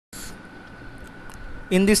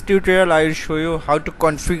In this tutorial I will show you how to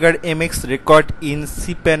configure MX record in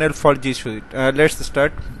cPanel for G Suite. Let's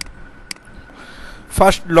start.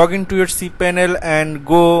 First log into your cPanel and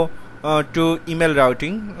go to email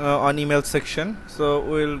routing on email section. So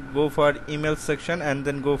we'll go for email section and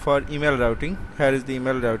then go for email routing. Here is the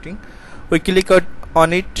email routing. We click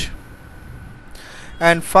on it,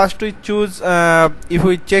 and first we choose if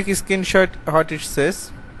we check screenshot what it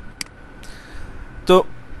says.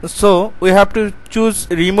 So we have to choose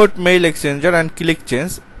remote mail exchanger and click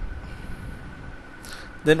change.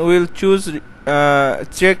 Then we will choose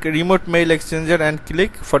check remote mail exchanger and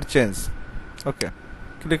click for change. Okay,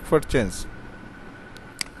 click for change.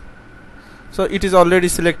 So it is already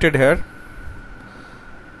selected here.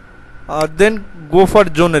 Then go for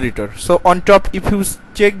generator. So on top, if you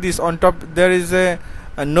check this, on top there is a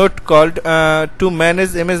note called to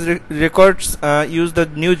manage MS records, use the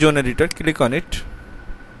new generator. Click on it.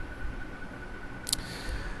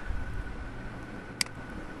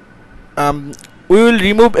 We will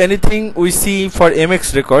remove anything we see for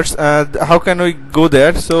MX records. How can we go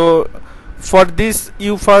there? So for this,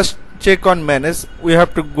 you first check on manage. We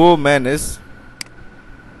have to go manage,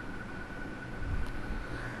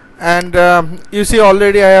 and you see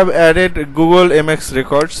already I have added Google MX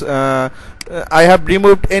records. I have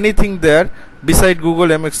removed anything there beside Google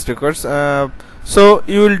MX records. So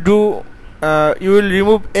you will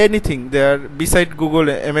remove anything there beside Google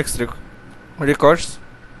MX records.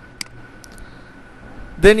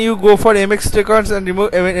 Then you go for MX records and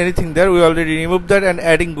remove anything there. We already removed that and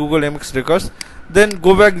adding Google MX records. Then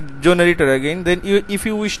go back generator again. Then if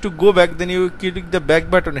you wish to go back, then you click the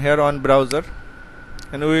back button here on browser,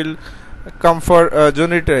 and we will come for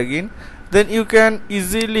generator again. Then you can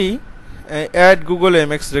easily add Google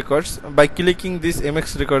MX records by clicking this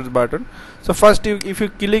MX records button. So first, if you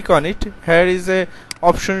click on it, here is a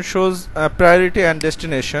option shows priority and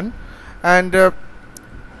destination, and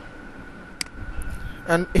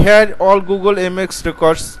here all Google MX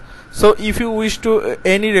records. So if you wish to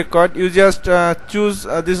any record, you just choose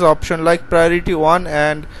this option like priority 1,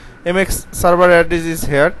 and MX server address is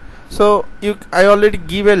here. So I already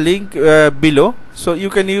give a link below, so you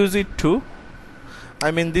can use it too.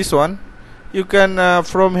 I mean this one. You can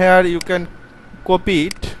from here you can copy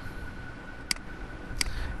it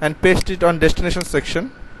and paste it on destination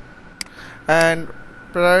section, and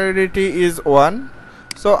priority is 1.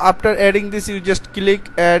 So after adding this, you just click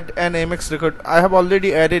add an MX record. I have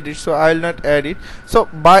already added it, so I will not add it. So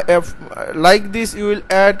by like this, you will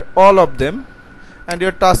add all of them, and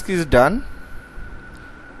your task is done.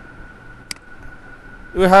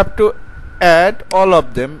 You have to add all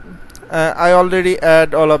of them. I already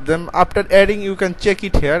add all of them. After adding, you can check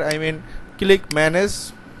it here. I mean, click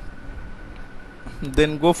manage,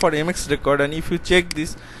 then go for MX record, and if you check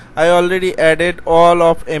this, I already added all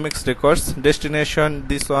of MX records, destination,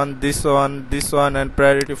 this one, this one, this one, and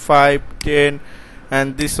priority 5, 10,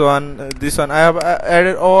 and this one, this one. I have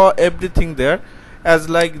added everything there as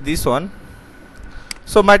like this one.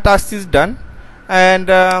 So my task is done, and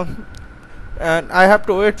I have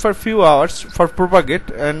to wait for few hours for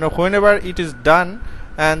propagate, and whenever it is done,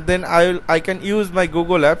 and then I can use my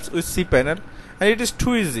Google Apps with cPanel, and it is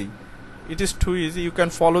too easy. It is too easy. You can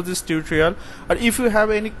follow this tutorial, or if you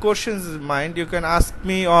have any questions in mind, you can ask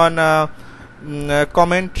me on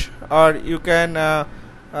comment, or you can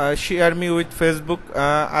share me with Facebook.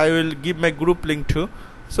 I will give my group link too,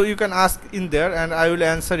 so you can ask in there and I will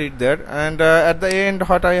answer it there. And at the end,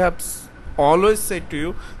 what I have always said to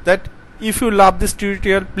you, that if you love this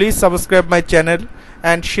tutorial, please subscribe my channel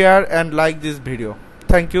and share and like this video.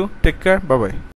 Thank you. Take care. Bye bye.